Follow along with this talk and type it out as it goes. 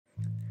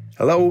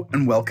Hello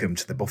and welcome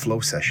to the Buffalo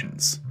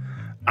Sessions.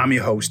 I'm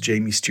your host,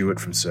 Jamie Stewart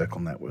from Circle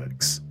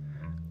Networks.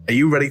 Are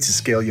you ready to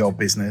scale your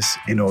business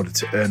in order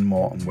to earn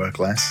more and work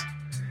less?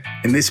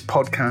 In this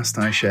podcast,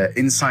 I share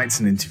insights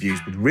and interviews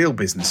with real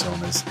business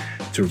owners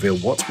to reveal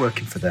what's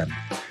working for them,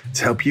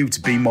 to help you to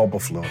be more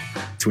Buffalo,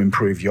 to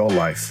improve your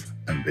life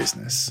and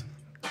business.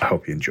 I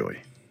hope you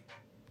enjoy.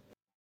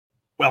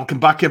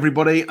 Welcome back,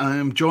 everybody. I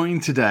am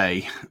joined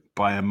today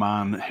by a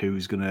man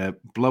who's going to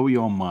blow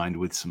your mind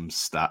with some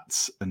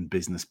stats and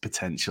business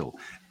potential.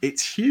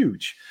 It's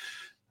huge.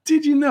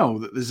 Did you know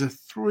that there's a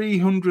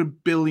 £300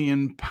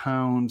 billion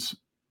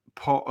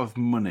pot of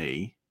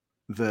money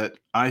that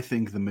I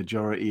think the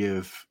majority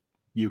of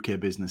UK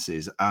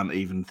businesses aren't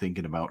even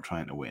thinking about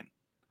trying to win?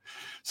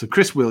 So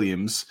Chris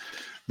Williams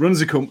runs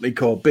a company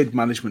called Bid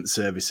Management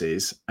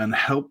Services and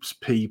helps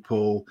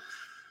people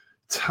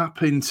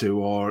tap into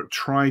or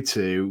try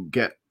to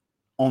get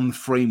on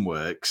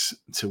frameworks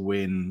to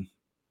win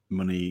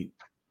money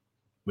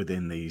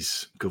within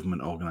these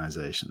government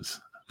organisations.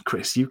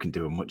 Chris, you can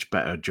do a much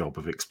better job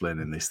of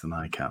explaining this than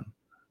I can.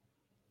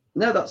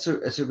 No, that's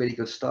a really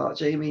good start,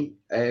 Jamie.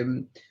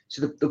 So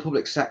the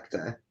public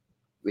sector,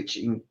 which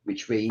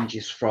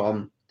ranges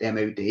from the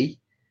MOD,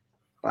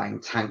 buying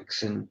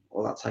tanks and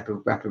all that type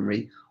of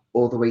weaponry,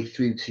 all the way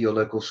through to your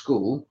local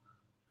school,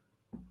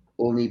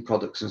 all need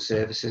products and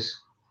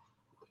services.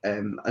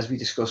 As we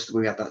discussed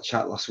when we had that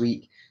chat last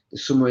week,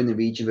 there's somewhere in the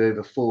region of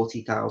over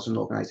 40,000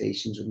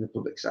 organisations within the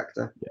public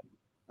sector. Yeah.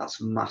 That's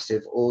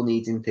massive, all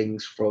needing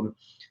things from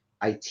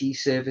IT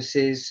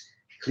services,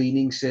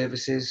 cleaning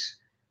services,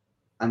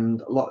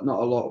 and not a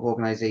lot of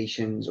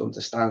organisations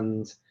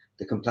understand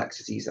the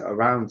complexities that are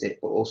around it,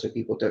 but also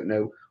people don't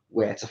know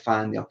where to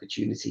find the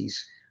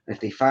opportunities. And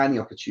if they find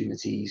the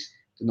opportunities,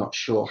 they're not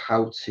sure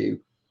how to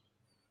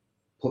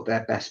put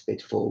their best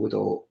bid forward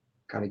or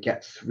kind of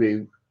get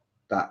through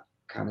that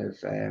kind of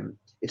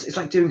it's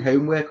like doing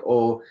homework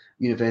or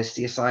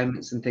university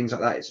assignments and things like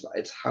that.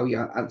 It's how you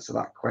answer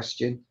that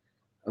question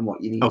and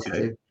what you need to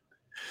do.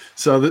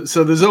 So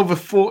there's over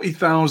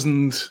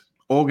 40,000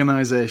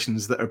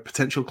 organisations that are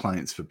potential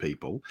clients for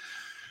people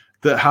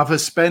that have a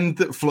spend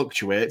that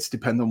fluctuates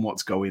depending on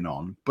what's going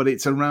on, but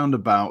it's around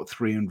about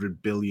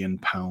 £300 billion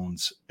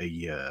a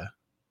year.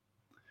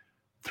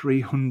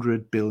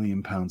 £300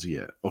 billion a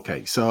year.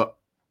 Okay, so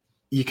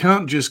you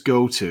can't just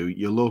go to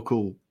your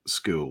local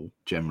school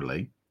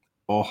generally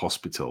or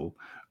hospital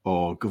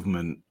or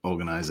government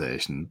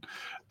organisation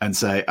and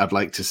say, I'd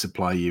like to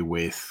supply you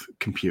with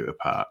computer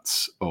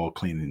parts or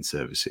cleaning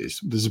services.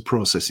 There's a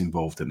process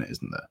involved in it,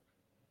 isn't there?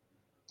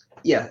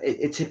 Yeah,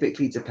 it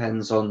typically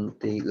depends on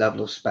the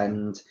level of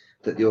spend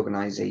that the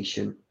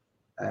organisation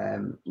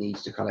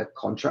needs to kind of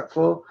contract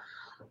for.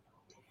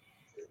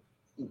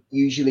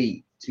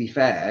 Usually, to be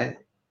fair,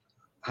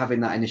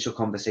 having that initial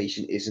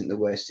conversation isn't the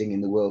worst thing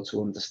in the world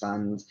to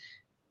understand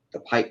the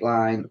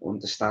pipeline,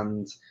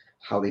 understand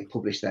how they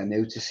publish their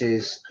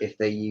notices, if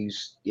they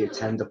use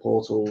tender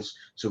portals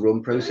to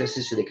run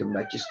processes so they can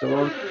register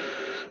on.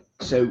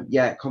 So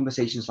yeah,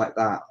 conversations like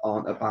that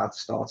aren't a bad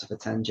starter for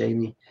 10,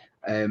 Jamie.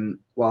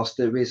 Whilst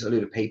there is a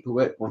load of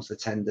paperwork once the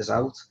tender's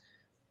out,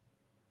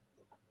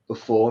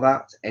 before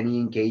that, any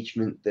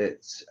engagement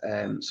that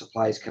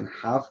suppliers can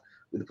have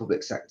with the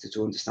public sector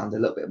to understand a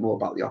little bit more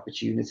about the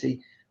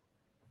opportunity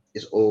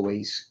is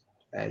always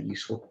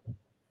useful.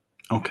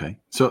 Okay,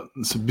 so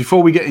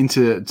before we get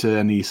into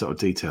any sort of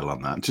detail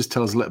on that, just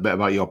tell us a little bit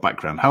about your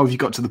background. How have you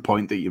got to the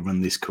point that you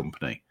run this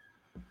company?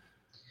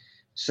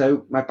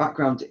 So my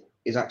background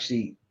is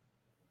actually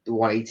the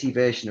 180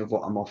 version of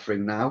what I'm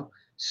offering now.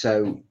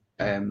 So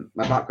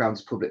my background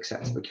is public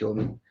sector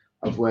procurement.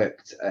 I've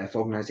worked for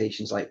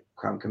organisations like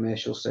Crown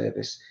Commercial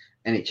Service,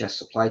 NHS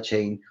Supply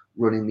Chain,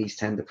 running these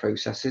tender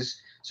processes.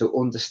 So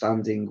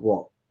understanding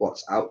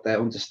what's out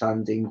there,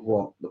 understanding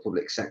what the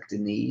public sector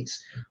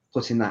needs,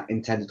 putting that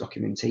in tender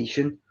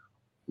documentation,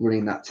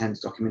 running that tender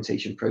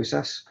documentation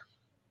process,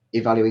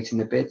 evaluating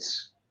the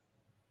bids,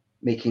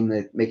 making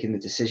the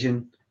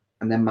decision,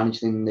 and then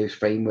managing those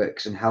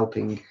frameworks and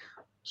helping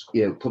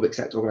public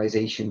sector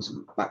organisations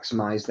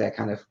maximise their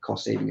kind of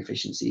cost saving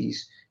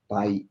efficiencies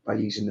by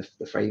using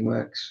the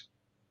frameworks.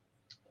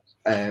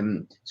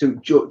 So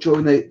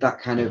during that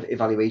kind of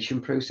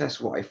evaluation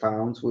process, what I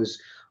found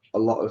was a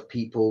lot of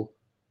people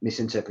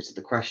misinterpreted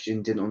the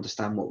question, didn't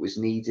understand what was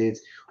needed,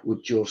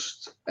 would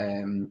just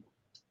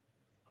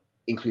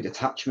include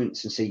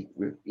attachments and say,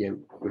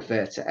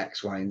 refer to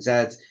X, Y, and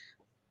Z.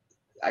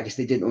 I guess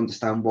they didn't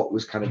understand what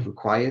was kind of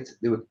required.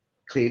 There were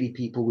clearly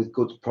people with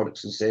good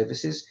products and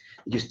services.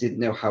 They just didn't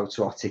know how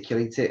to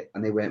articulate it,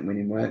 and they weren't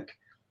winning work.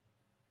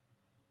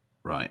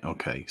 Right.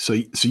 Okay. So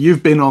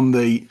you've been on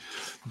the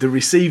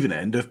receiving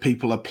end of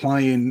people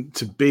applying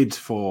to bid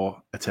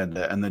for a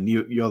tender, and then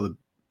you're the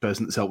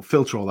person that's helped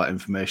filter all that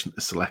information to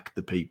select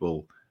the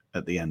people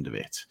at the end of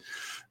it.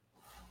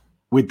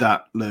 With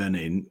that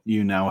learning,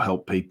 you now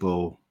help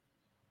people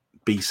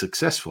be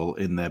successful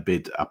in their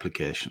bid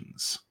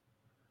applications.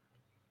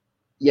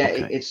 Yeah,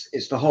 okay.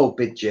 It's the whole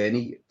bid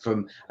journey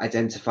from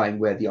identifying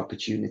where the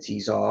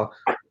opportunities are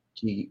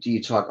Do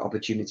you target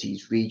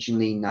opportunities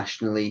regionally,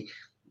 nationally?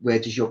 Where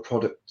does your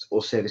product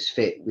or service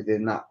fit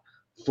within that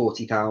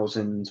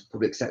 40,000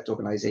 public sector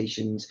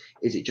organisations?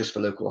 Is it just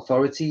for local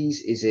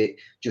authorities? Is it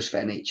just for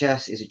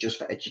NHS? Is it just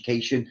for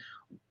education?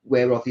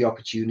 Where are the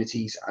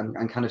opportunities? And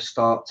kind of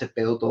start to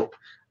build up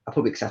a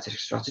public sector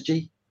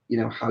strategy.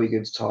 How are you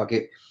going to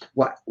target?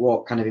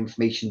 What kind of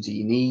information do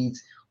you need?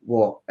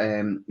 What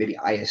maybe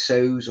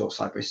ISOs or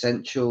Cyber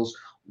Essentials?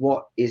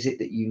 What is it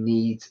that you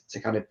need to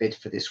kind of bid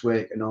for this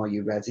work, and are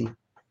you ready?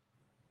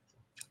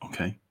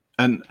 Okay.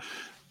 And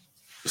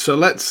so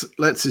let's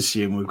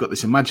assume we've got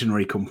this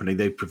imaginary company.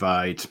 They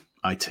provide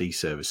IT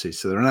services.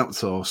 So they're an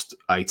outsourced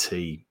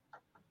IT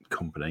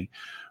company.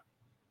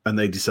 And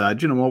they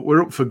decide, you know what,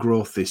 we're up for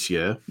growth this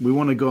year. We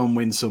want to go and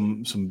win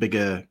some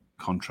bigger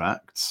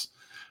contracts.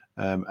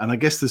 And I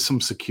guess there's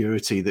some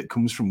security that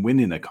comes from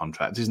winning a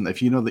contract, isn't there?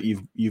 If you know that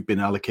you've been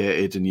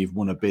allocated and you've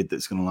won a bid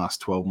that's going to last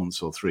 12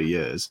 months or 3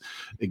 years,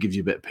 it gives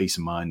you a bit of peace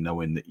of mind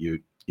knowing that you're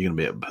going to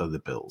be able to pay the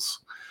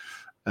bills.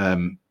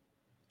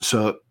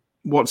 So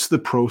what's the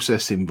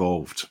process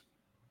involved?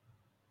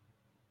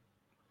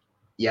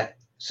 Yeah.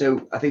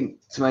 So I think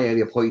to my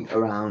earlier point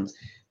around,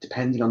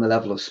 depending on the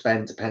level of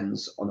spend,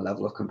 depends on the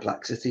level of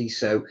complexity.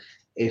 So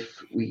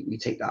if we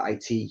take that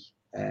IT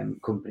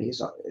company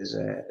as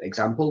an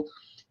example,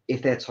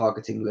 if they're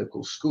targeting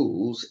local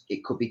schools,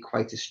 it could be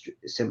quite a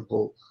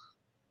simple.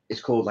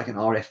 It's called like an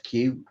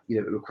RFQ,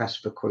 a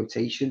request for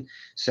quotation.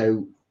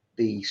 So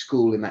the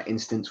school in that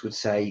instance would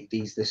say,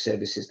 these are the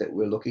services that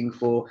we're looking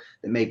for.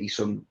 There may be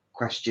some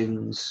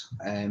questions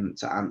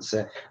to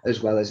answer,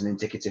 as well as an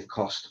indicative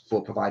cost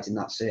for providing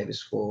that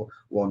service for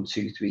 1,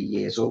 2, 3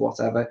 years or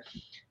whatever.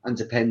 And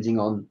depending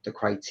on the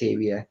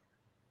criteria,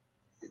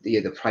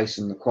 the price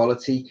and the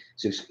quality.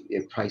 So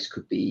price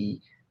could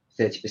be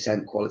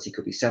 30%, quality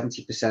could be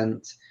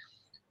 70%.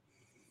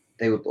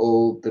 They would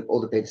all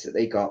the bids that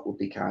they got would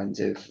be kind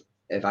of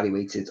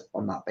evaluated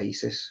on that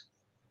basis.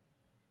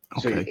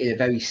 Okay. So in a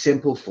very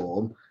simple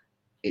form,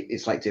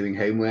 it's like doing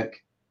homework.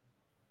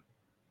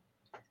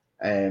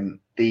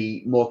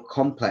 The more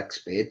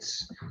complex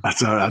bids.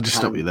 That's all right. I'll just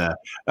stop you there.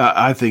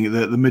 I think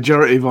that the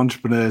majority of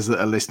entrepreneurs that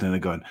are listening are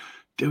going,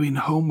 doing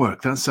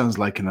homework, that sounds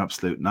like an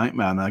absolute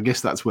nightmare. And I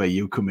guess that's where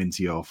you come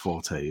into your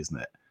forte, isn't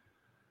it?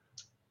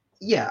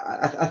 Yeah,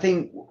 I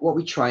think what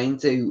we try and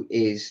do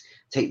is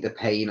take the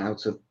pain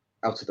out of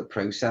the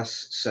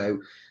process. So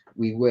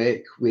we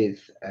work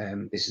with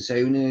business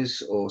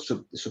owners or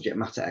subject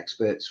matter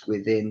experts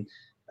within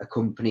a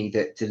company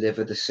that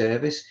deliver the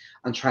service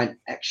and try and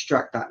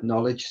extract that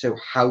knowledge, so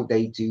how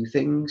they do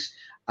things,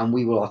 and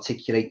we will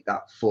articulate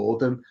that for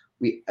them.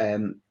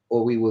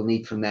 All we will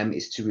need from them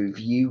is to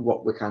review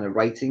what we're kind of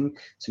writing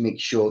to make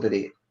sure that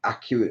it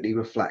accurately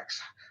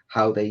reflects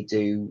how they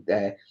do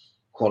their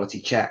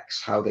quality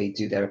checks, how they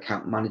do their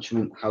account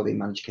management, how they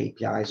manage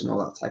KPIs and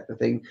all that type of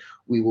thing.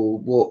 We will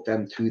walk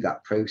them through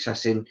that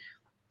process in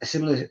a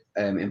similar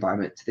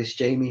environment to this,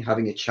 Jamie,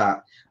 having a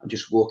chat and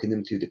just walking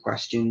them through the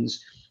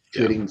questions,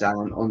 drilling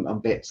down on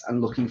bits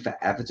and looking for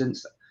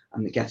evidence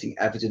and getting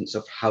evidence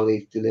of how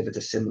they've delivered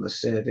a similar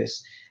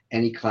service,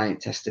 any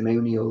client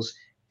testimonials,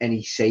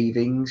 any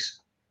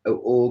savings, are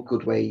all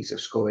good ways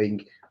of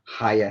scoring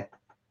higher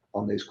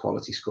on those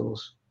quality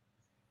scores.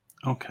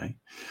 Okay.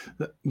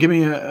 Give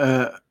me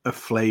a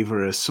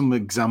flavour of some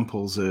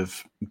examples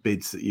of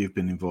bids that you've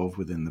been involved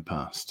with in the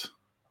past.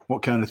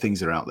 What kind of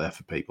things are out there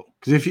for people?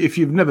 Because if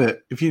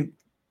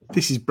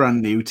this is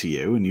brand new to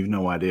you and you've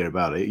no idea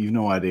about it, you've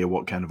no idea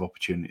what kind of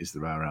opportunities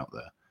there are out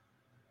there.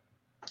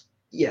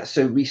 Yeah,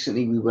 so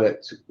recently we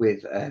worked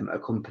with a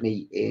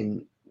company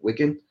in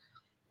Wigan,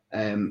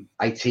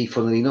 IT,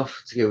 funnily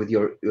enough, to go with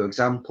your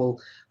example,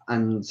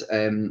 and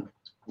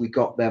we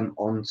got them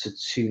onto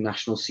 2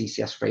 national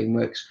CCS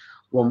frameworks.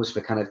 One was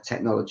for kind of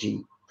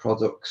technology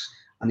products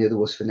and the other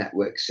was for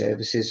network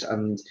services.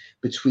 And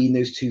between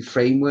those 2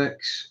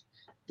 frameworks,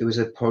 there was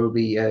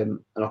probably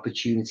an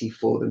opportunity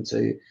for them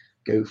to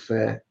go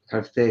for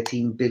kind of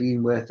 13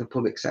 billion worth of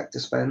public sector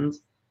spend.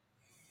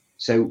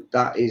 So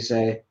that is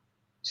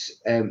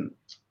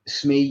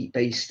SME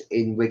based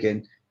in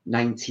Wigan,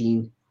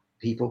 19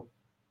 people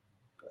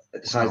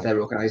at the size of their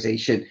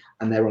organisation,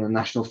 and they're on a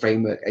national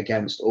framework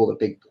against all the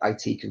big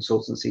IT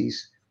consultancies.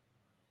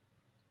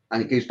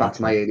 And it goes back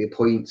to my earlier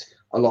point.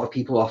 A lot of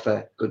people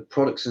offer good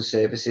products and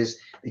services.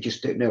 They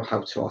just don't know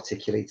how to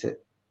articulate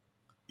it.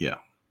 Yeah.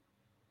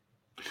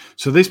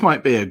 So this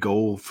might be a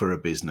goal for a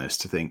business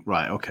to think,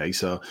 right, okay,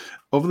 so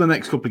over the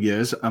next couple of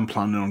years, I'm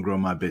planning on growing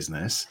my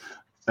business.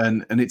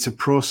 And it's a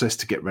process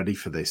to get ready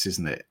for this,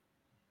 isn't it?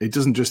 It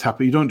doesn't just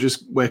happen. You don't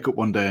just wake up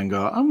one day and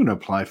go, I'm going to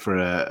apply for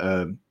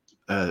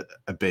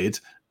a bid.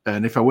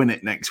 And if I win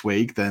it next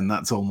week, then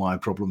that's all my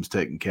problems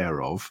taken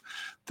care of.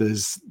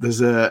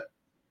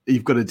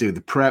 You've got to do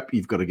the prep.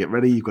 You've got to get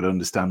ready. You've got to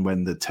understand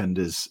when the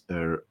tenders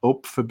are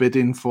up for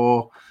bidding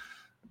for.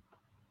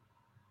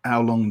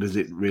 How long does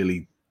it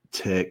really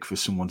take for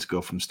someone to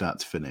go from start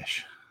to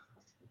finish?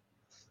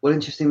 Well,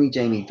 interestingly,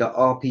 Jamie, there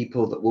are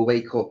people that will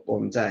wake up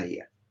one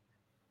day,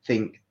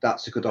 think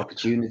that's a good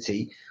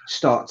opportunity,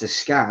 start to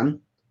scan,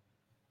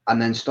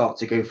 and then start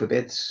to go for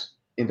bids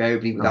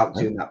invariably without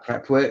doing that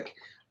prep work.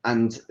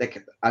 And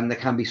there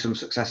can be some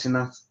success in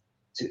that,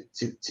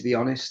 to be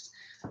honest.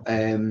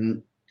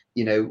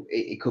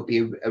 It could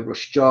be a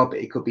rush job.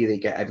 It could be they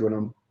get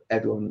everyone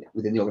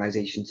within the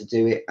organization to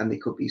do it, and they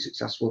could be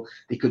successful.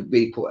 They could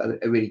really put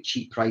a really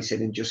cheap price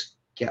in and just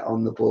get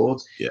on the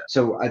board. Yeah.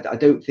 So I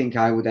don't think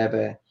I would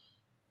ever,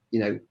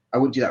 I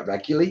wouldn't do that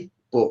regularly,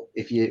 but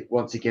if you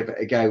want to give it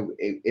a go,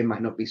 it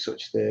might not be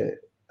such a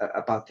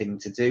bad thing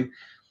to do.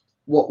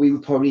 What we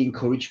would probably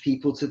encourage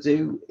people to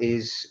do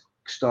is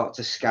start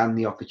to scan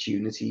the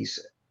opportunities,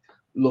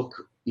 look,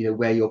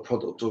 where your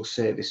product or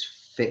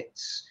service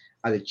fits,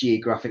 either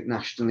geographic,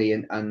 nationally,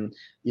 and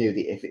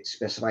if it's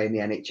specifying the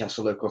NHS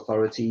or local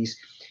authorities.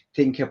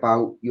 Think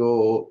about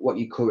what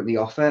you currently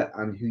offer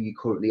and who you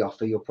currently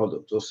offer your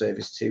product or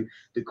service to.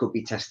 There could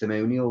be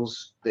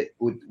testimonials that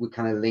would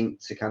kind of link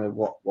to kind of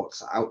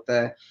what's out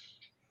there.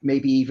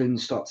 Maybe even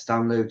start to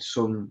download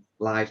some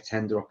live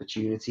tender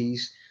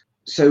opportunities.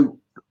 So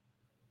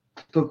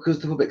because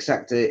the public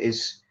sector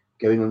is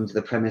going under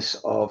the premise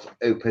of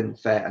open,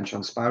 fair and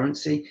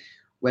transparency,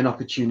 when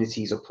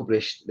opportunities are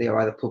published, they are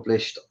either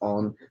published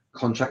on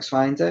Contracts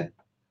Finder,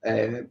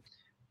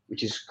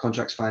 which is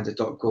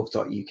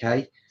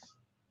contractsfinder.gov.uk.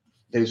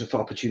 Those are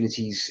for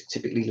opportunities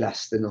typically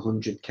less than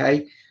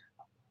 100k.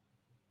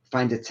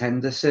 Find a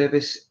Tender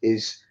service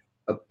is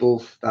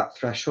above that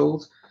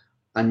threshold,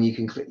 and you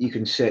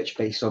can search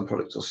based on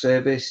product or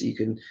service. You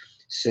can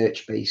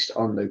search based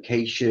on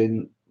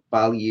location,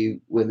 value,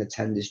 when the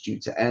tender is due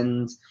to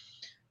end.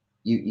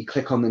 You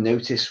click on the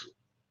notice,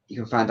 you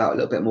can find out a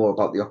little bit more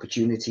about the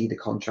opportunity, the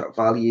contract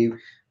value,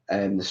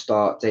 the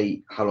start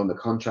date, how long the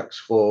contract's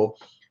for.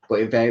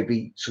 But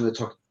invariably, some of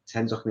the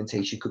tender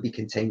documentation could be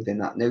contained within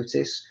that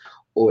notice,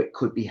 or it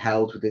could be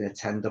held within a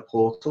tender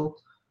portal,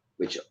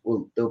 which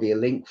there'll be a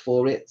link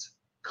for it.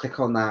 Click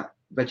on that,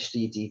 register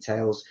your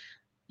details.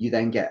 You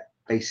then get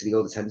basically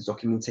all the tender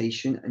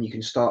documentation, and you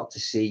can start to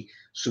see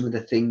some of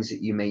the things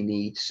that you may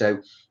need.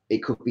 So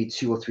it could be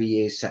 2 or 3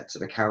 years sets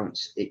of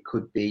accounts. It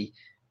could be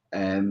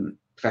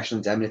professional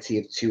indemnity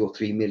of 2 or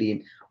 3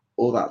 million,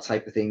 all that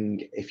type of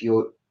thing. If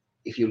you're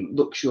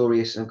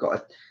luxurious and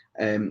got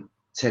a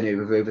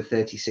turnover of over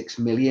 36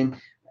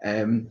 million,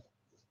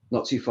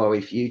 not too far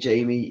away for you,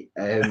 Jamie.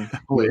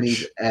 You'll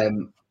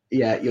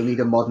need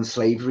a modern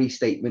slavery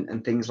statement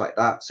and things like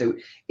that. So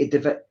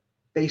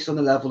based on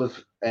the level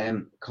of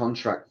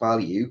contract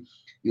value,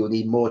 you'll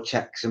need more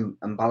checks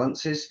and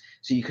balances.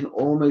 So you can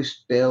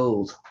almost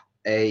build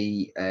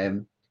a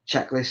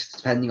checklist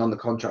depending on the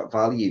contract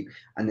value,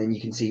 and then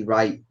you can see,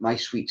 right, my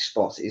sweet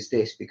spot is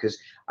this, because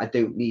I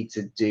don't need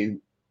to do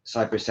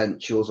cyber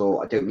essentials,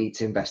 or I don't need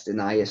to invest in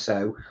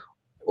ISO,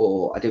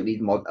 or I don't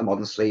need a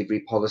modern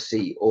slavery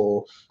policy,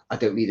 or I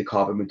don't need a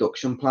carbon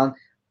reduction plan.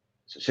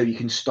 So you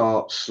can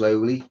start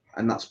slowly,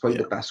 and that's probably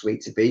the best way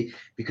to be,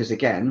 because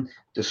again,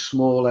 the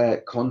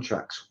smaller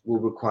contracts will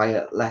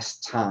require less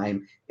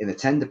time in the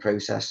tender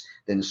process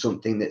than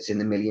something that's in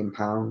 £1 million.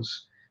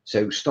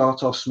 So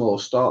start off small,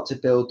 start to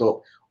build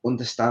up,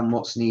 understand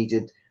what's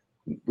needed,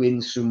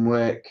 win some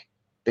work,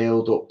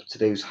 build up to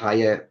those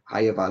higher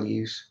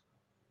values.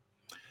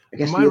 I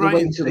guess the other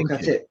way to look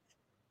at it,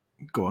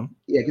 go on.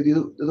 Yeah,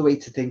 the other way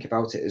to think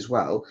about it as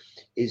well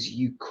is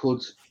you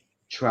could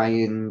try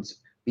and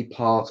be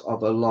part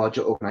of a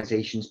larger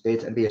organization's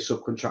bid and be a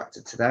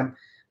subcontractor to them.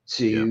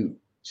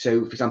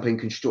 So, for example, in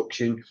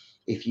construction,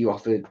 if you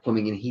offered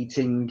plumbing and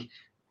heating,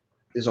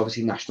 there's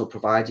obviously national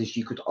providers.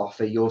 You could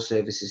offer your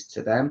services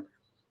to them.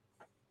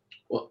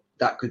 Well,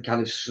 that could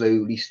kind of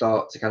slowly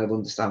start to kind of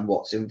understand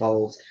what's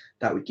involved.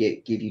 That would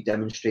give you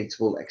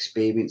demonstrable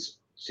experience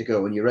to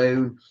go on your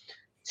own.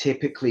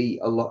 Typically,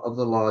 a lot of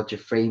the larger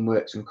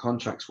frameworks and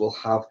contracts will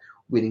have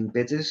winning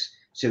bidders.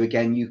 So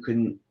again, you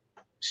can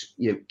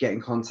get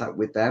in contact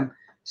with them,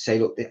 say,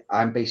 look,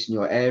 I'm based in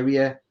your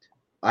area,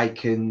 I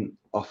can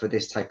offer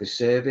this type of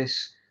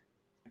service.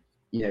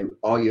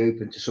 Are you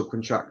open to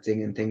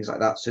subcontracting and things like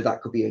that? So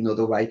that could be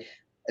another way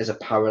as a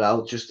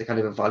parallel, just to kind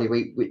of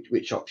evaluate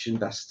which option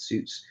best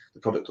suits the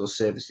product or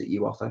service that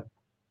you offer.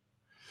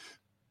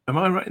 Am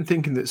I right in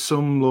thinking that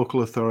some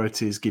local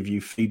authorities give you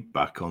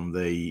feedback on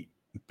the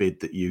bid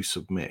that you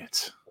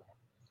submit?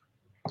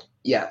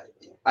 Yeah,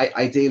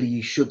 ideally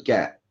you should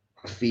get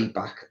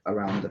feedback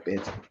around the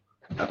bid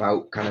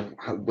about kind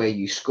of where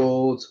you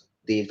scored,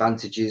 the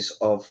advantages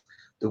of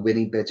the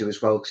winning bidder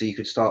as well, so you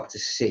could start to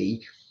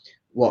see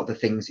what are the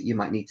things that you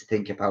might need to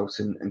think about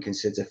and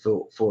consider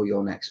for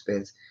your next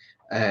bid.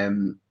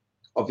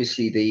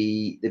 Obviously,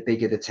 the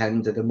bigger the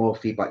tender, the more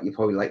feedback you're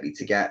probably likely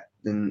to get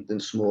than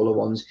smaller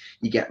ones.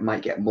 You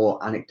might get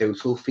more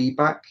anecdotal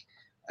feedback.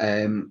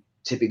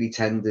 Typically,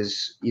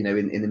 tenders,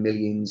 in the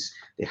millions,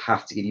 they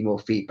have to give you more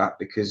feedback,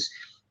 because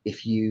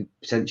if you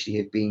potentially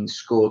have been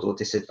scored or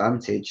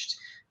disadvantaged,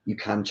 you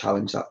can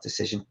challenge that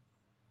decision.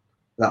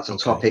 That's a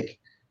topic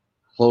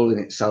whole in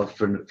itself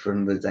for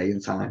another day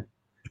and time.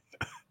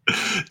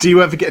 Do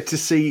you ever get to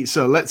see,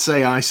 so let's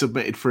say I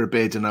submitted for a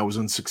bid and I was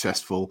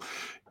unsuccessful,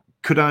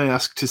 could I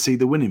ask to see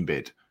the winning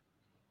bid?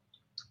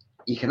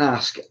 You can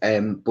ask,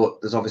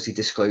 but there's obviously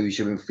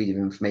disclosure and freedom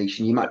of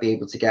information. You might be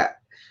able to get,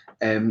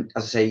 as I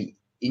say,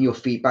 in your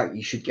feedback,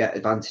 you should get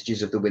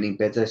advantages of the winning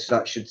bidder. So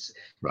that should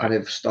kind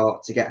of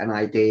start to get an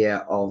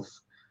idea of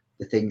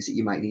the things that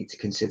you might need to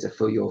consider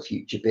for your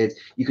future bid.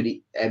 You could,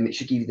 it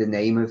should give you the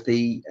name of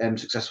the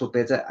successful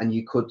bidder, and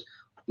you could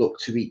look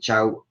to reach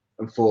out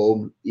and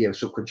form,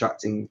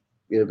 subcontracting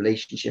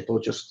relationship, or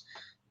just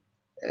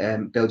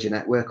build your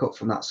network up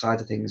from that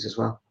side of things as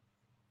well.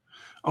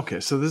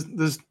 Okay, so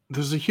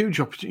there's a huge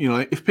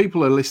opportunity. If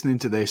people are listening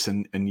to this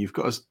and you've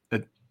got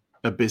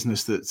a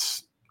business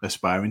that's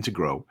aspiring to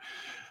grow,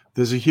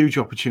 there's a huge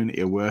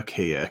opportunity of work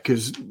here,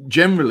 because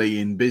generally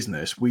in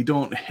business we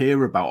don't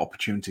hear about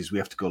opportunities. We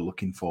have to go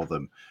looking for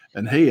them.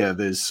 And here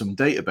there's some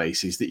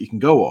databases that you can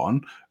go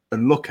on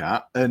and look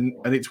at, and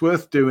it's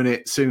worth doing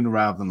it sooner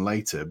rather than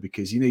later,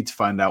 because you need to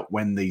find out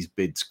when these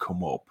bids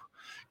come up,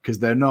 because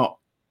they're not.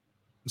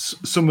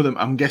 Some of them,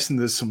 I'm guessing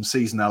there's some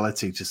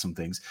seasonality to some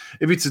things.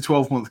 If it's a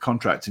 12-month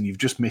contract and you've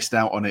just missed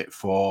out on it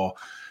for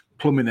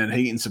plumbing and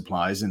heating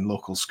supplies in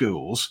local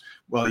schools,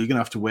 well, you're going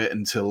to have to wait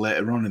until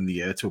later on in the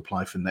year to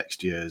apply for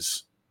next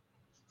year's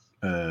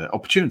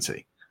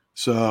opportunity.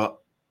 So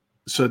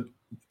to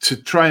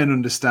try and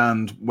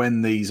understand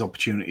when these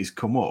opportunities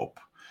come up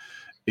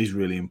is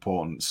really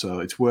important.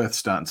 So it's worth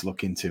starting to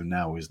look into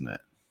now, isn't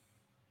it?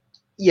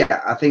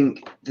 Yeah, I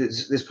think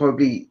there's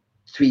probably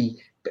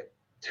three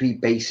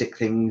basic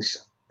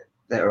things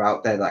that are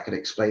out there that I could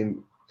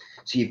explain.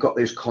 So you've got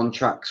those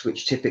contracts,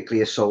 which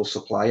typically a sole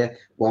supplier,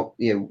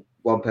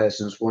 one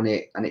person's won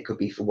it, and it could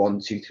be for 1,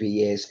 2, 3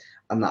 years,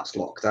 and that's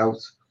locked out.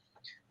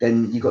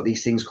 Then you've got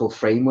these things called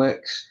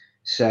frameworks.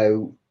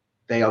 So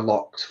they are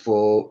locked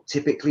for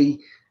typically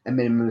a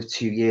minimum of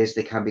 2 years.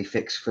 They can be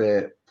fixed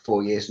for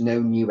 4 years, no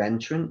new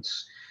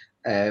entrants.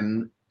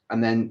 And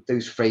then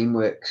those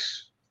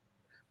frameworks,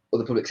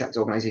 other public sector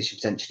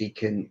organisations potentially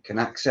can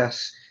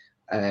access.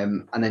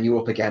 And then you're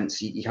up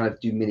against, you kind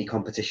of do mini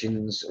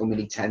competitions or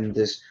mini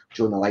tenders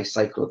during the life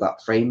cycle of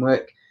that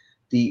framework.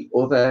 The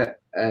other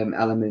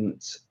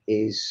element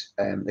is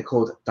they're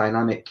called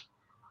dynamic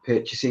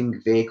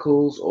purchasing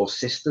vehicles or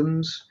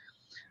systems,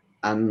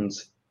 and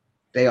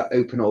they are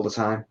open all the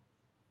time.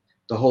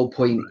 The whole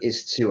point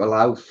is to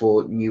allow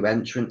for new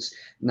entrants.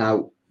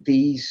 Now,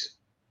 these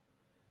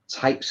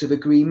types of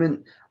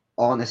agreement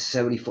aren't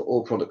necessarily for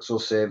all products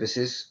or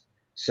services.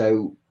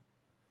 So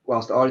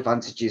whilst there are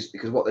advantages,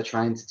 because what they're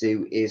trying to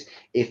do is,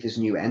 if there's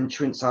new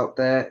entrants out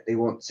there, they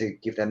want to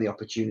give them the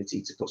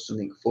opportunity to put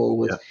something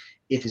forward. Yeah.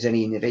 If there's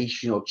any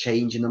innovation or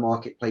change in the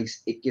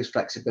marketplace, it gives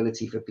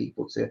flexibility for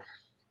people to,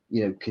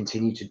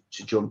 continue to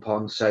jump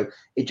on. So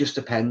it just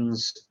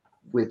depends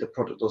with the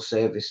product or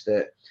service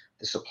that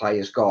the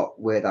supplier's got,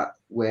 where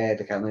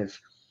the kind of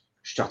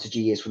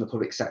strategy is from the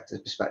public sector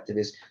perspective.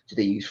 Is, do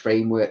they use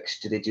frameworks?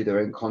 Do they do their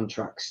own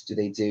contracts? Do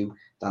they do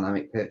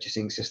dynamic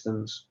purchasing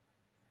systems?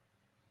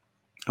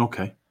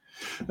 Okay.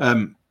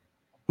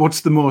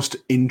 What's the most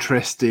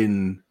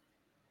interesting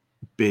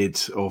bid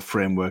or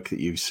framework that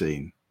you've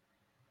seen?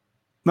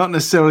 Not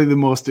necessarily the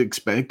most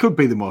expensive. It could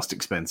be the most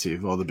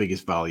expensive or the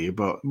biggest value,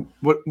 but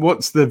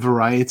what's the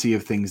variety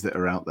of things that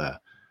are out there?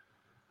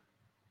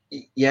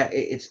 Yeah,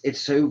 it's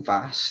so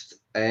vast.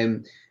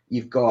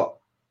 You've got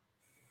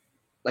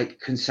like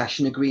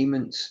concession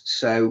agreements,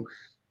 so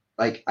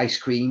like ice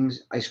cream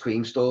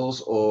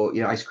stores, or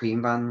ice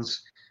cream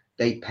vans,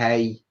 they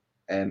pay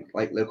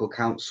like local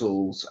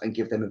councils and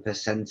give them a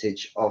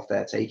percentage of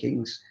their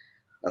takings.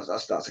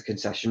 That's a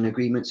concession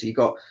agreement. So you've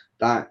got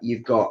that.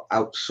 You've got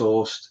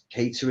outsourced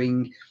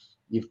catering.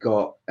 You've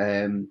got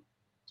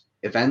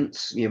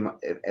events.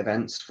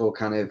 Events for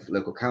kind of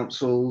local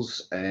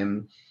councils.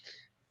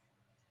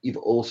 You've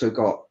also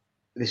got,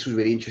 this was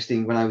really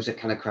interesting. When I was at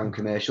kind of Crown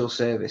Commercial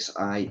Service,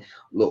 I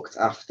looked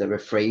after a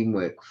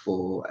framework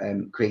for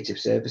creative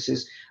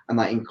services, and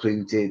that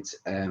included,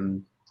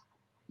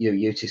 you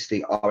notice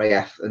the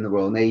RAF and the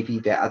Royal Navy,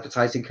 their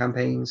advertising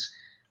campaigns.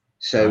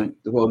 So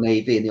right. The Royal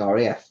Navy and the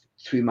RAF,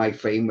 through my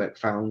framework,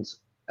 found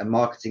a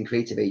marketing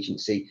creative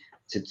agency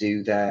to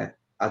do their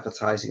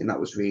advertising, and that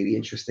was really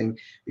interesting,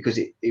 because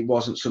it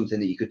wasn't something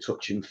that you could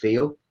touch and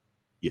feel.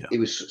 Yeah. It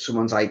was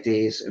someone's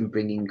ideas and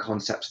bringing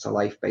concepts to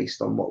life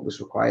based on what was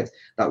required.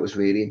 That was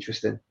really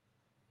interesting.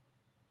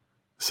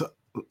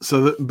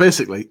 So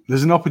basically,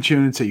 there's an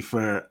opportunity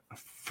for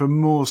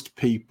most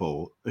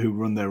people who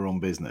run their own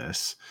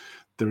business.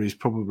 There is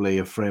probably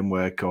a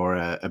framework or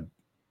an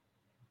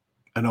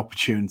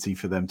opportunity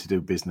for them to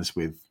do business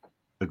with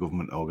a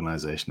government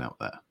organisation out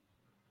there.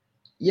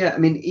 Yeah, I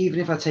mean, even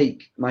if I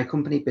take my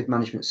company, Bid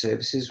Management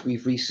Services,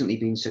 we've recently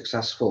been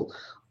successful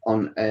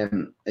on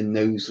a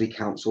Knowsley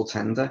Council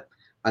tender,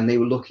 and they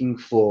were looking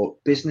for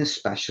business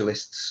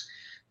specialists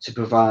to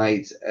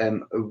provide a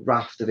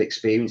raft of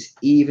experience.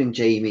 Even,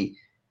 Jamie,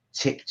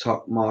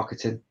 TikTok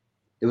marketing.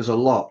 There was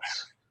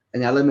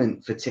an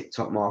element for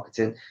TikTok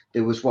marketing.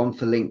 There was one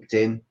for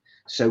LinkedIn.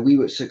 So we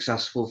were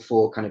successful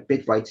for kind of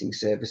bid writing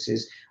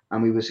services,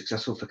 and we were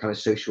successful for kind of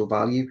social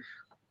value.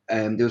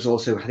 There was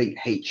also, I think,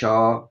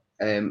 HR,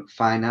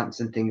 finance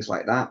and things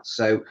like that.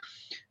 So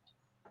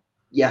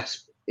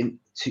yes,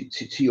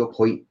 to your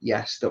point,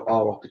 yes, there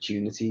are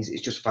opportunities.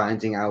 It's just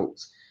finding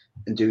out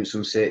and doing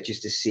some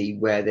searches to see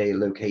where they're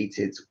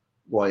located.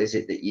 What is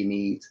it that you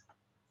need?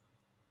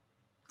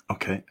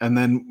 Okay. And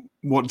then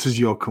what does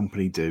your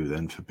company do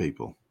then for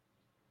people?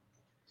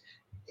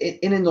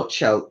 In a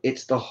nutshell,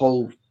 it's the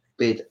whole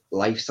bid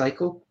life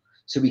cycle.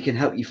 So we can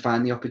help you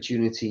find the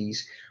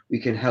opportunities. We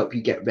can help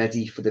you get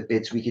ready for the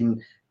bids. We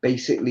can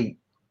basically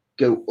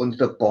go under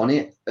the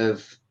bonnet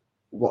of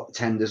what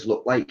tenders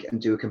look like and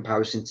do a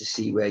comparison to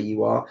see where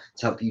you are,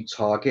 to help you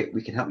target.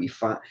 We can help you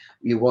find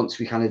you. Once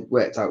we kind of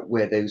worked out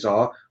where those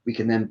are, we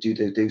can then do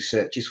those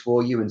searches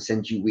for you and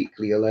send you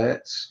weekly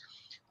alerts.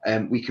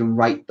 We can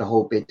write the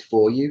whole bid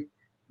for you.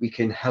 We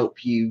can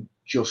help you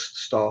just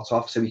start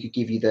off. So we could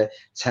give you the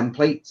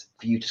template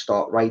for you to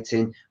start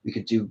writing. We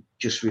could do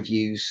just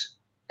reviews,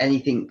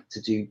 anything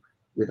to do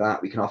with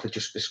that. We can offer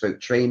just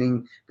bespoke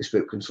training,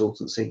 bespoke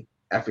consultancy,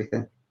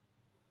 everything.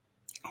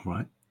 All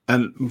right.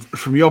 And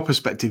from your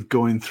perspective,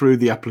 going through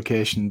the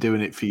application,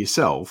 doing it for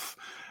yourself,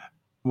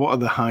 what are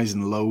the highs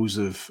and lows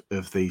of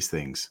these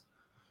things?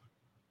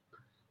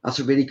 That's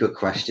a really good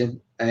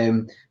question.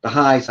 The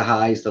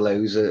highs, the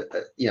lows are,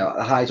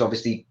 the highs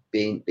obviously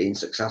being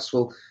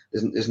successful.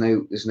 There's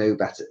no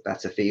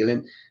better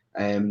feeling.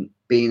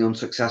 Being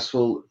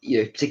unsuccessful,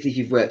 particularly if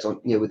you've worked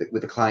on,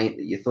 with a client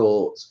that you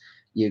thought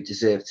you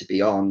deserve to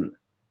be on,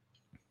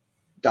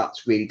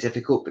 that's really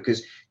difficult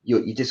because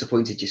you're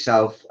disappointed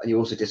yourself and you're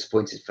also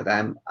disappointed for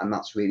them, and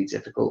that's really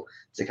difficult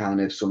to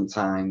kind of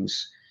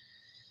sometimes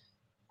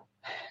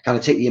kind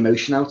of take the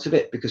emotion out of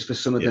it, because for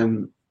some of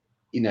them,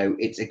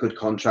 it's a good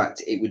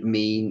contract. It would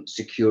mean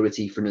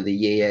security for another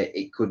year.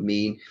 It could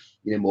mean,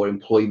 more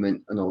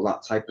employment and all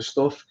that type of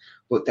stuff.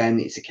 But then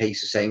it's a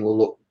case of saying, well,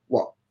 look,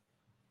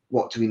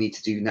 what do we need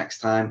to do next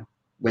time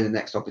when the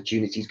next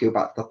opportunities go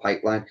back to the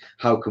pipeline?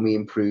 How can we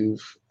improve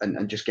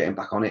and just getting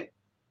back on it?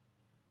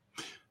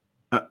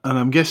 And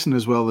I'm guessing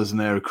as well there's an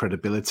air of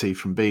credibility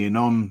from being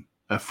on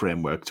a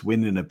framework to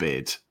winning a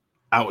bid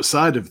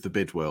outside of the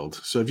bid world.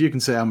 So if you can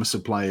say I'm a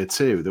supplier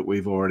too, that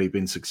we've already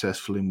been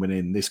successful in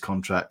winning this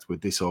contract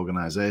with this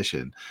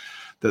organisation,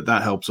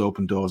 that helps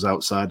open doors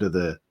outside of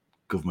the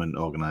government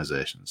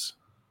organisations.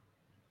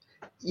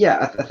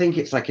 Yeah, I think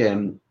it's like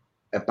a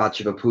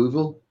badge of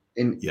approval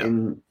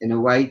in a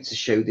way, to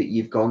show that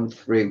you've gone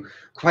through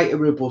quite a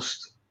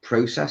robust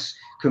process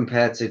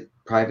compared to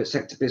private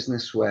sector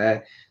business,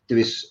 where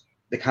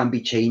there can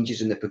be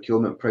changes in the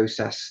procurement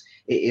process.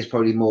 It is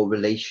probably more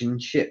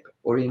relationship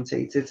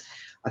orientated.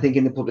 I think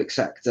in the public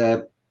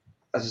sector,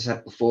 as I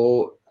said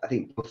before, I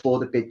think before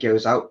the bid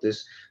goes out,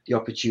 there's the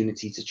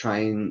opportunity to try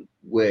and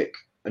work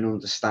and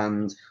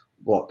understand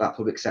what that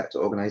public sector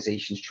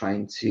organisation is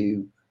trying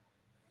to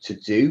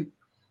do.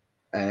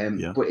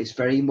 But it's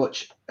very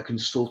much a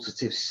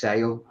consultative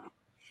sale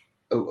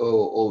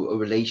or a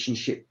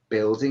relationship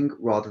building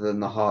rather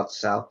than the hard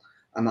sell.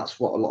 And that's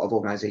what a lot of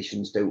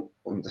organizations don't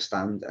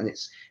understand. And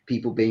it's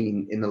people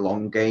being in the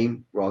long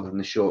game rather than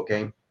the short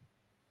game.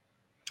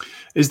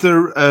 Is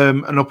there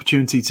an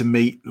opportunity to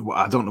meet,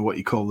 I don't know what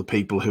you call the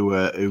people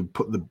who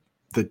put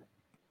the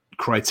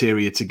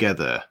criteria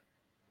together,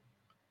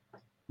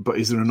 but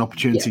is there an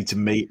opportunity to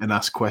meet and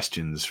ask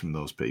questions from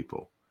those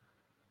people?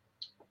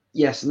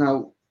 Yes.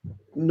 Now,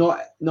 not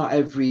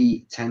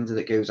every tender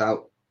that goes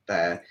out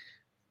there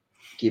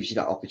gives you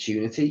that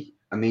opportunity.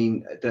 I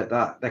mean,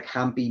 that there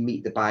can be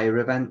meet the buyer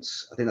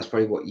events. I think that's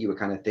probably what you were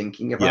kind of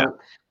thinking about.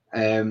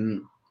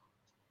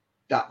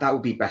 That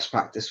would be best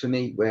practice for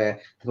me, where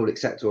the public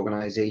sector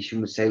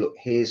organisation would say, look,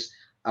 here's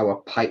our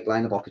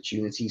pipeline of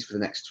opportunities for the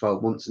next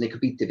 12 months. And it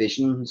could be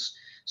divisions.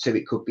 So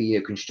it could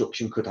be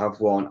construction could have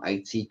one,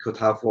 IT could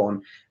have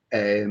one,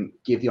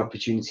 give the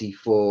opportunity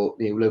for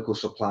local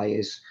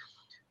suppliers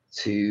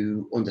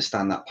to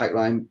understand that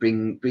pipeline,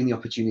 bring the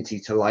opportunity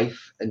to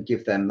life and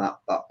give them that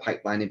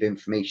pipeline of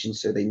information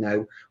so they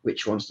know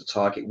which ones to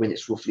target, when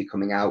it's roughly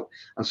coming out,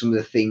 and some of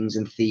the things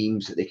and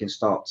themes that they can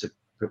start to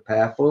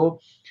prepare for.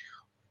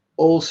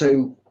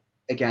 Also,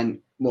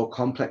 again, more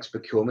complex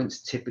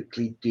procurements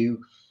typically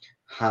do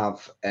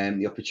have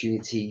the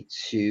opportunity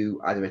to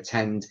either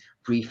attend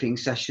briefing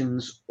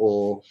sessions,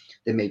 or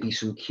there may be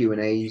some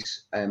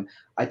Q&As.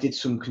 I did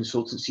some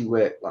consultancy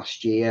work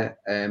last year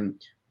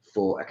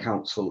for a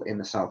council in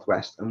the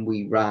southwest, and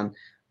we ran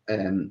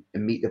a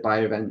meet the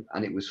buyer event,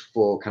 and it was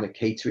for kind of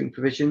catering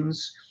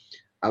provisions,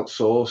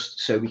 outsourced.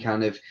 So we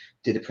kind of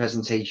did a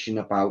presentation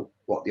about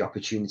what the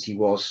opportunity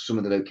was, some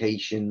of the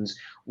locations,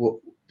 what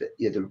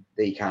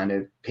the kind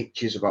of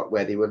pictures about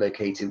where they were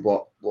located,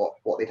 what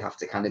they'd have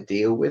to kind of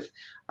deal with,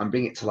 and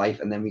bring it to life.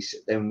 And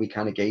then we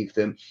kind of gave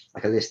them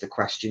like a list of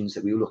questions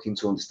that we were looking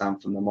to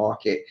understand from the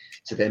market,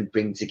 to then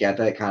bring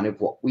together kind of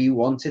what we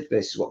wanted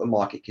versus what the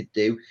market could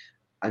do.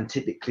 And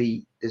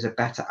typically there's a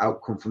better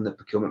outcome from the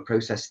procurement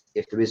process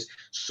if there is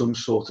some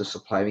sort of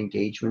supplier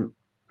engagement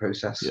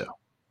process. Yeah.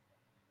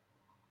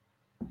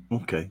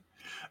 Okay.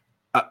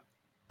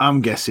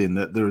 I'm guessing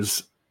that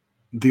there's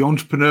the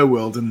entrepreneur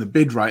world and the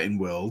bid writing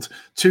world,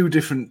 two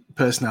different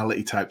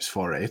personality types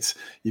for it.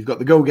 You've got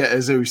the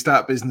go-getters who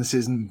start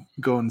businesses and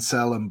go and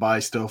sell and buy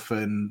stuff,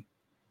 and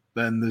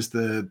then there's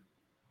the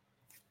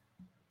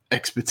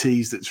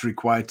expertise that's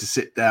required to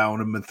sit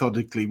down and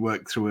methodically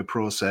work through a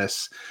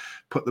process,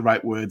 put the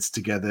right words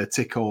together,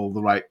 tick all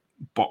the right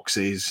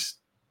boxes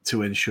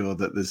to ensure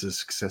that there's a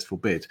successful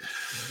bid.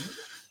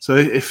 So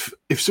if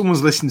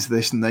someone's listening to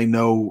this and they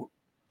know,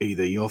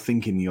 either you're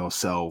thinking to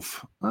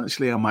yourself,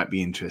 actually, I might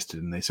be interested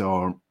in this,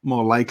 or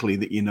more likely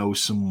that you know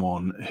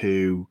someone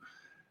who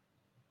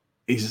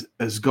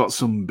has got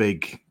some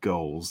big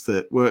goals,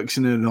 that works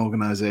in an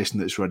organization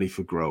that's ready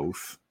for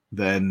growth,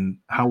 then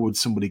how would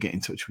somebody get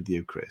in touch with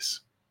you,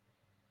 Chris?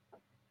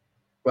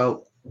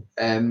 Well,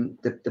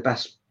 the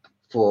best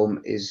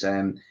form is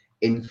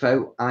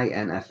info,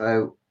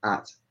 info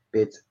at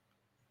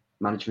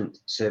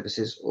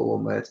bidmanagementservices, all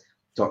one word,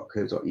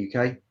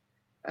 .co.uk.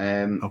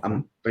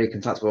 I'm very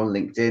contactable on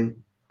LinkedIn,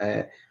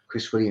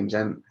 Chris Williams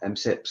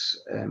MSIPS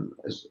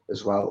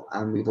as well,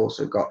 and we've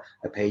also got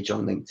a page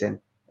on LinkedIn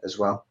as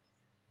well.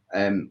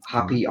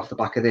 Happy off the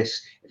back of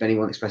this, if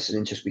anyone expresses an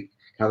interest, we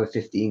can have a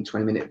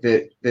 15-20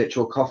 minute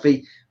virtual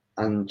coffee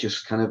and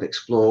just kind of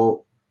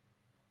explore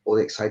all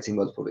the exciting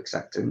world of the public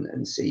sector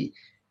and see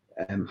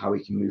how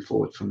we can move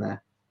forward from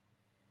there.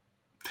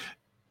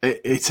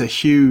 It's a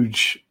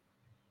huge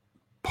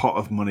pot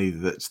of money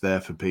that's there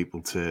for people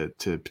to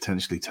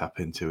potentially tap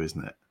into,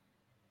 isn't it?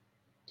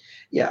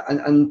 Yeah,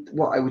 and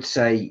what I would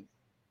say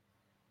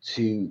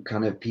to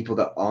kind of people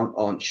that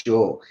aren't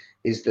sure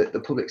is that the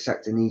public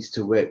sector needs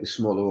to work with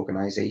smaller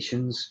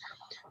organizations,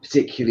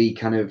 particularly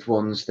kind of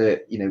ones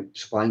that, you know,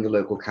 supplying a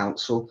local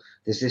council.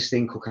 There's this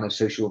thing called kind of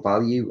social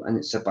value, and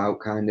it's about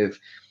kind of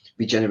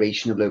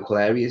regeneration of local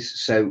areas.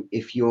 So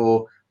if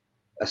you're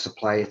a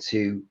supplier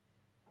to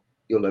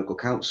your local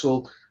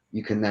council,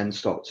 you can then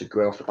start to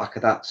grow off the back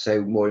of that.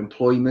 So more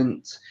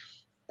employment,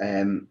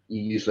 you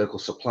use local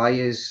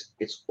suppliers.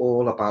 It's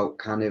all about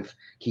kind of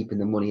keeping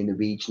the money in the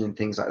region and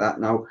things like that.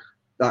 Now,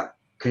 that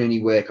can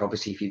only work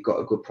obviously if you've got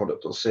a good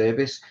product or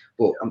service.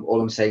 But all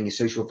I'm saying is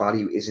social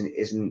value is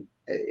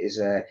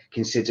a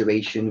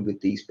consideration with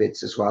these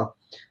bids as well.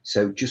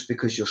 So just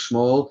because you're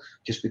small,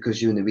 just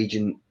because you're in the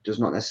region, does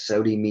not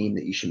necessarily mean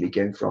that you shouldn't be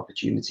going for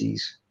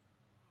opportunities.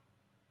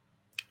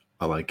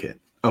 I like it.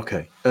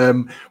 Okay.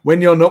 When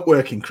you're not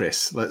working,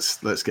 Chris,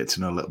 let's get to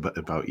know a little bit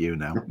about you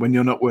now. When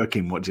you're not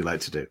working, what do you like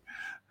to do?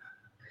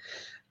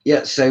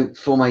 Yeah, so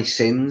for my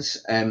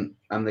sins, I'm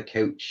the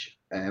coach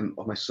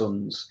of my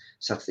son's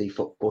Saturday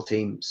football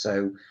team.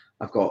 So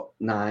I've got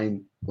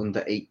 9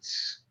 under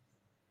 8s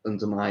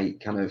under my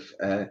kind of,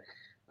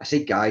 I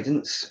say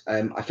guidance.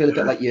 I feel a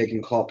bit like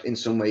Jurgen Klopp in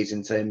some ways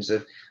in terms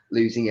of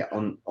losing it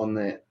on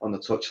the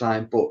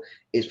touchline, but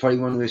it's probably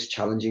one of the most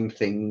challenging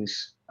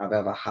things I've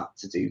ever had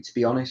to do, to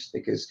be honest,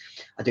 because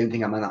I don't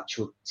think I'm an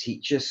actual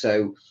teacher.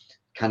 So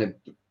kind of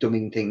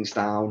dumbing things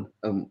down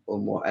and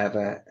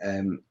whatever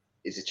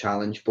is a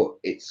challenge, but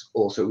it's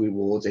also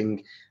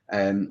rewarding.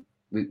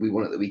 We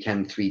won at the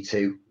weekend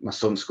 3-2. My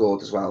son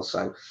scored as well.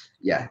 So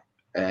yeah.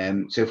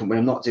 So from when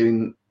I'm not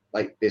doing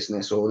like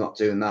business or not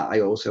doing that, I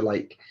also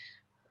like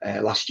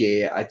last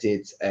year I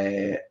did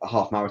a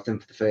half marathon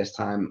for the first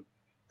time,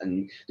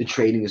 and the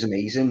training was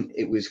amazing.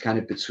 It was kind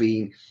of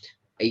between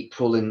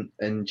April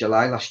and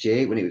July last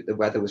year when the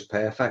weather was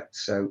perfect,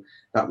 so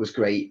that was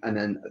great. And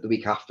then the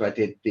week after I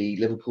did the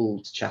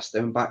Liverpool to Chester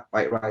and back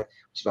bike ride,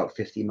 which is about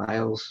 50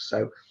 miles.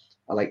 So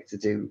I like to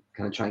do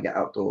kind of try and get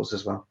outdoors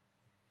as well.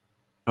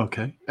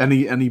 Okay.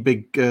 Any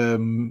big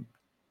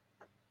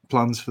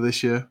plans for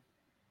this year?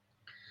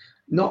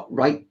 Not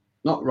right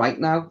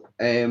now.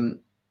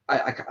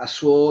 I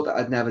swore that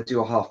I'd never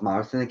do a half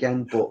marathon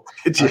again, but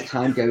as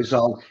time goes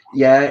on,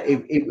 yeah,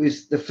 it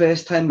was the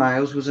first 10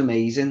 miles was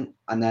amazing,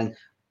 and then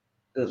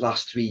the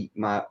last 3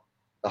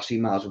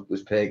 miles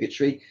was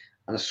purgatory,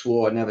 and I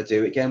swore I'd never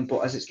do it again.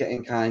 But as it's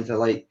getting kind of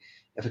like,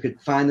 if I could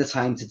find the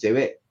time to do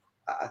it,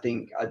 I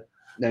think I'd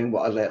known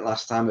what I learned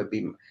last time. It'd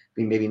be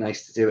maybe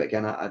nice to do it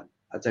again. I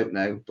don't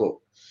know, but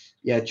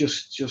yeah,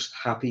 just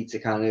happy to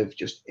kind of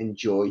just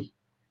enjoy,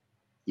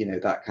 you know,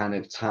 that kind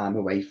of time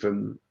away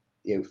from,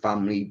 you know,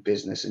 family,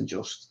 business, and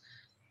just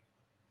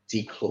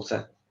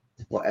declutter,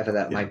 whatever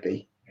that might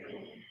be.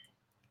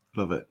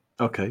 Love it.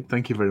 Okay,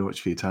 thank you very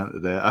much for your time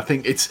today. I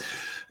think it's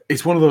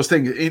one of those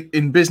things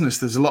in business.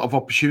 There's a lot of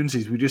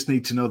opportunities. We just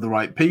need to know the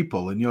right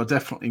people, and you're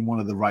definitely one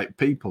of the right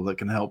people that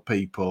can help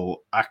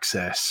people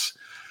access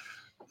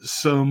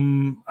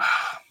some.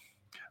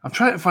 I'm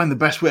trying to find the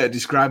best way to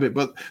describe it,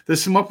 but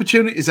there's some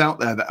opportunities out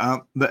there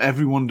that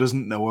everyone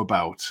doesn't know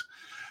about.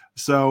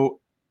 So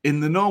in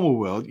the normal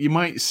world, you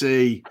might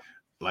see,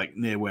 like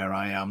near where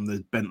I am,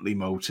 the Bentley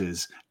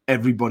Motors.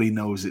 Everybody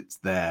knows it's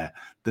there.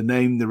 The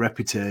name, the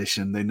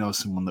reputation, they know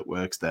someone that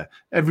works there.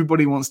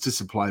 Everybody wants to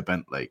supply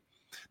Bentley.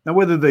 Now,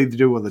 whether they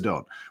do or they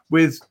don't,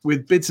 with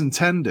bids and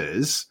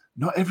tenders,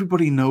 not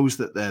everybody knows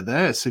that they're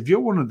there. So if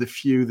you're one of the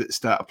few that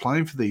start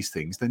applying for these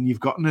things, then you've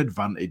got an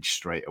advantage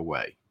straight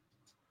away.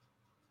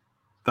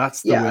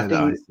 That's the way that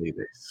I see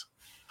this.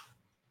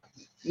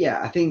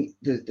 Yeah, I think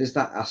there's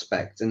that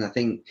aspect, and I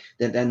think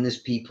that then there's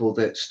people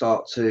that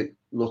start to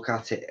look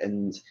at it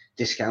and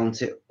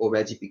discount it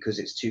already because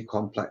it's too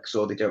complex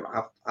or they don't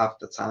have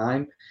the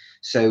time.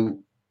 So,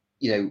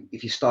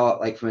 if you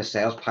start like from a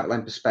sales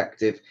pipeline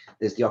perspective,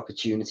 there's the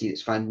opportunity,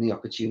 it's finding the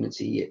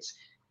opportunity, it's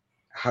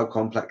how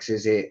complex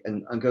is it,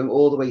 and going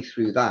all the way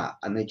through that,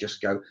 and they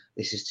just go,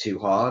 this is too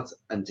hard,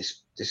 and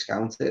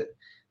discount it.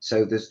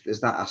 So there's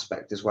that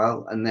aspect as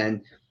well, and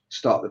then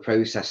start the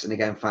process, and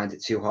again find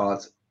it too hard,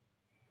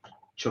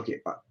 chuck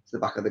it back to the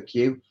back of the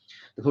queue.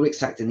 The public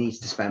sector needs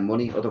to spend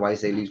money,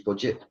 otherwise they lose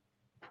budget.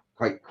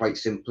 Quite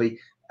simply,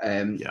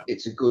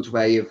 it's a good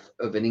way of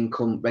an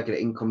income, regular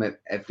income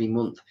every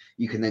month.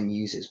 You can then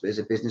use it as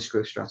a business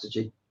growth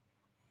strategy.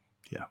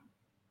 Yeah,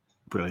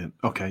 brilliant.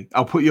 Okay,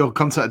 I'll put your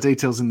contact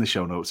details in the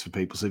show notes for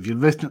people. So if you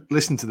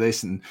listen to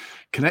this and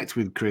connect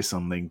with Chris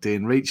on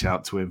LinkedIn, reach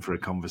out to him for a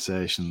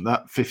conversation.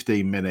 That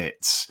 15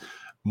 minutes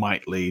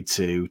might lead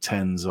to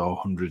tens or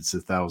hundreds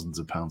of thousands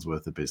of pounds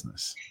worth of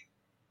business.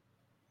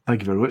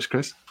 Thank you very much,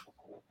 Chris.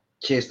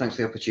 Cheers. Thanks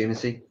for the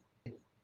opportunity.